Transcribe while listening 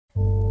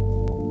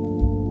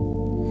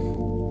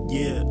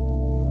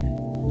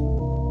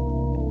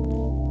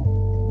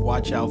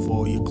watch out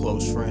for your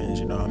close friends,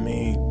 you know what I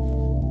mean?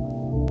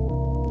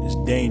 It's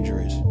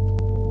dangerous.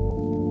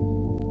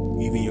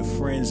 Even your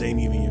friends ain't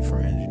even your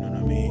friends, you know what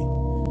I mean?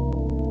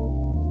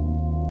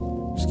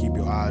 Just keep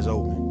your eyes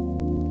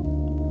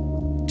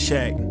open.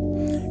 Check.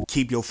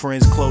 Keep your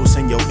friends close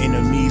and your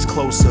enemies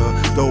closer.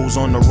 Those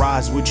on the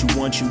rise with you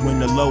want you in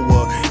the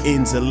lower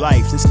ends of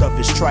life. This stuff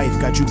is trife,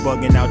 got you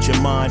bugging out your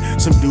mind.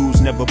 Some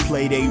dudes never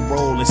play they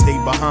role and stay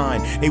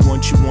behind. They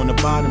want you on the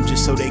bottom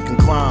just so they can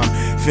climb.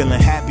 Feeling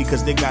happy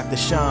cause they got the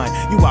shine.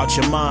 You out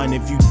your mind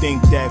if you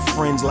think that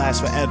friends last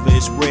forever.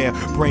 It's rare,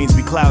 brains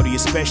be cloudy,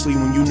 especially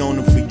when you known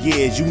them for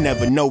years. You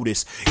never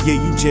notice, yeah,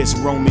 you just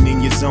roaming in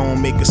your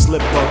zone. Make a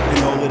slip up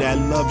and all of that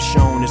love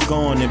shown is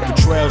gone. And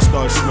betrayal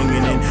starts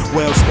swinging and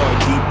wells start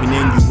deep. And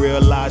then you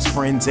realize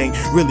friends ain't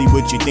really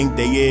what you think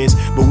they is.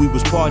 But we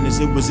was partners,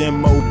 it was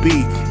M.O.B.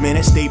 Man,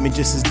 that statement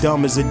just as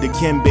dumb as a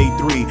Dikembe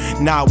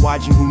 3. Not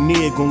watching who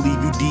near gon'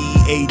 leave you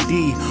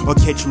D.E.A.D. Or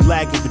catch you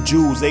lacking for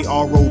jewels, they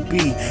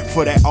R.O.B.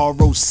 For that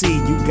R.O.C.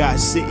 you got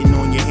sitting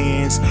on your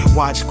hands.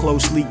 Watch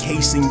closely,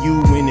 casing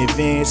you in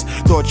advance.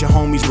 Thought your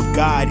homies were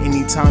God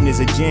anytime there's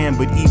a jam.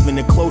 But even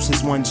the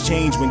closest ones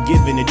change when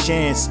given a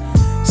chance.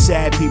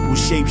 Sad people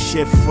shape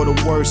shift for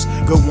the worst.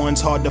 Good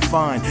ones hard to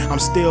find. I'm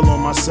still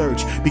on my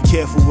search. Be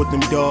careful with them,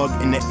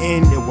 dog. In the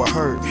end, it will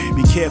hurt.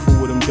 Be careful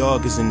with them,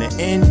 dog, cause in the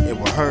end, it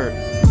will hurt.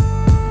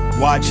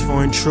 Watch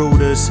for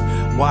intruders.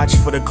 Watch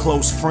for the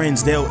close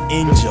friends. They'll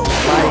end your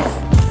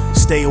life.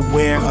 Stay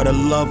aware of the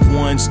loved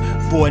ones.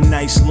 For a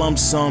nice lump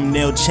sum,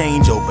 they'll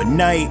change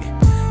overnight.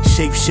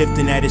 Shape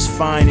shifting at its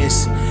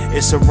finest.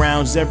 It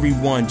surrounds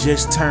everyone.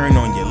 Just turn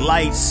on your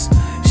lights.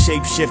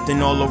 Shape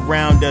shifting all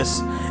around us,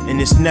 and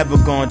it's never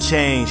gonna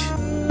change.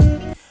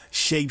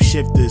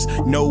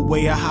 Shapeshifters, no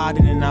way of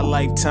hiding in our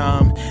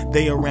lifetime.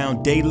 They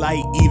around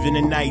daylight, even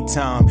at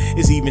nighttime.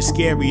 It's even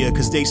scarier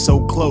cause they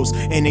so close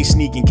and they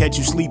sneak and catch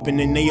you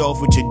sleeping and they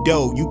off with your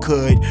dough. You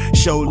could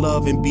show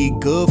love and be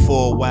good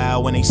for a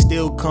while when they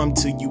still come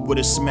to you with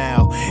a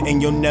smile.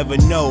 And you'll never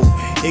know,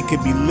 it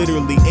could be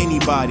literally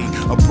anybody.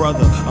 A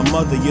brother, a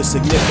mother, your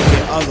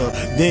significant other.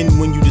 Then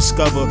when you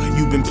discover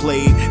you've been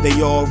played,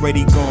 they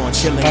already gone,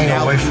 chilling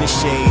out in the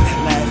shade,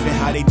 laughing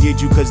how they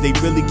did you cause they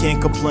really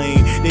can't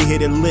complain. They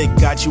hit a lick,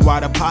 got you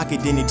out of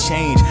pocket, then it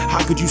changed.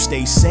 How could you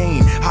stay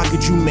sane? How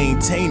could you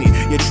maintain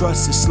it? Your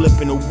trust is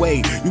slipping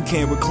away, you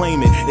can't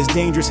reclaim it. It's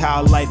dangerous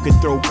how life could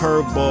throw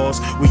curveballs.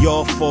 We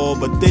all fall,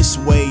 but this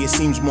way it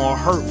seems more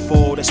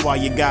hurtful. That's why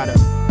you gotta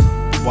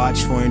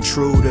watch for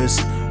intruders.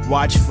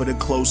 Watch for the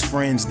close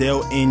friends,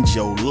 they'll end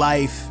your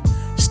life.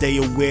 Stay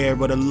aware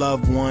of the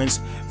loved ones.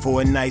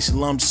 For a nice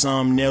lump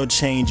sum, they'll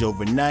change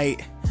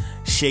overnight.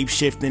 Shape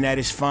shifting at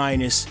its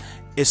finest.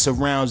 It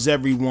surrounds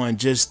everyone,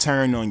 just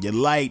turn on your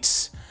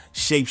lights.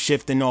 Shape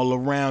shifting all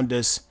around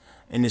us,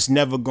 and it's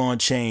never gonna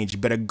change. You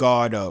better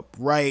guard up,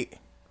 right?